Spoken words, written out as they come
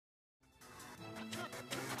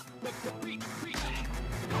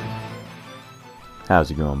How's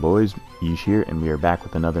it going, boys? Ish here, and we are back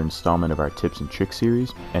with another installment of our tips and tricks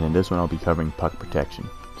series, and in this one I'll be covering puck protection.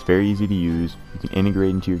 It's very easy to use, you can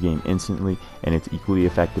integrate into your game instantly, and it's equally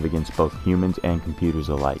effective against both humans and computers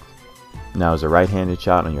alike. Now, as a right-handed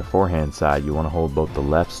shot on your forehand side, you want to hold both the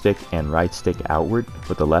left stick and right stick outward,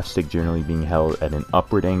 with the left stick generally being held at an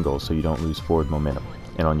upward angle so you don't lose forward momentum.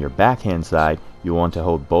 And on your backhand side, you want to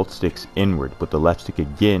hold both sticks inward, with the left stick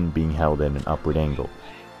again being held at an upward angle.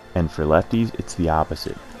 And for lefties, it's the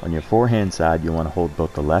opposite. On your forehand side, you want to hold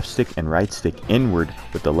both the left stick and right stick inward,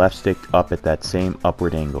 with the left stick up at that same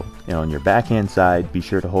upward angle. And on your backhand side, be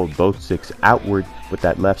sure to hold both sticks outward, with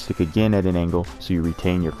that left stick again at an angle so you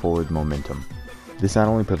retain your forward momentum. This not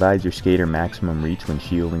only provides your skater maximum reach when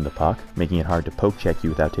shielding the puck, making it hard to poke check you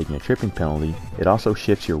without taking a tripping penalty, it also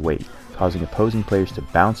shifts your weight, causing opposing players to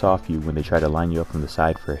bounce off you when they try to line you up from the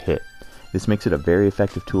side for a hit. This makes it a very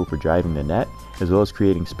effective tool for driving the net, as well as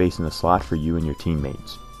creating space in the slot for you and your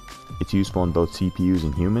teammates. It's useful in both CPUs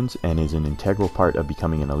and humans, and is an integral part of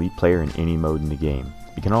becoming an elite player in any mode in the game.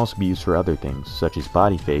 It can also be used for other things, such as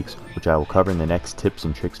body fakes, which I will cover in the next tips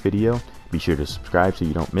and tricks video. Be sure to subscribe so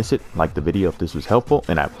you don't miss it, like the video if this was helpful,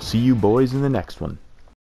 and I will see you boys in the next one.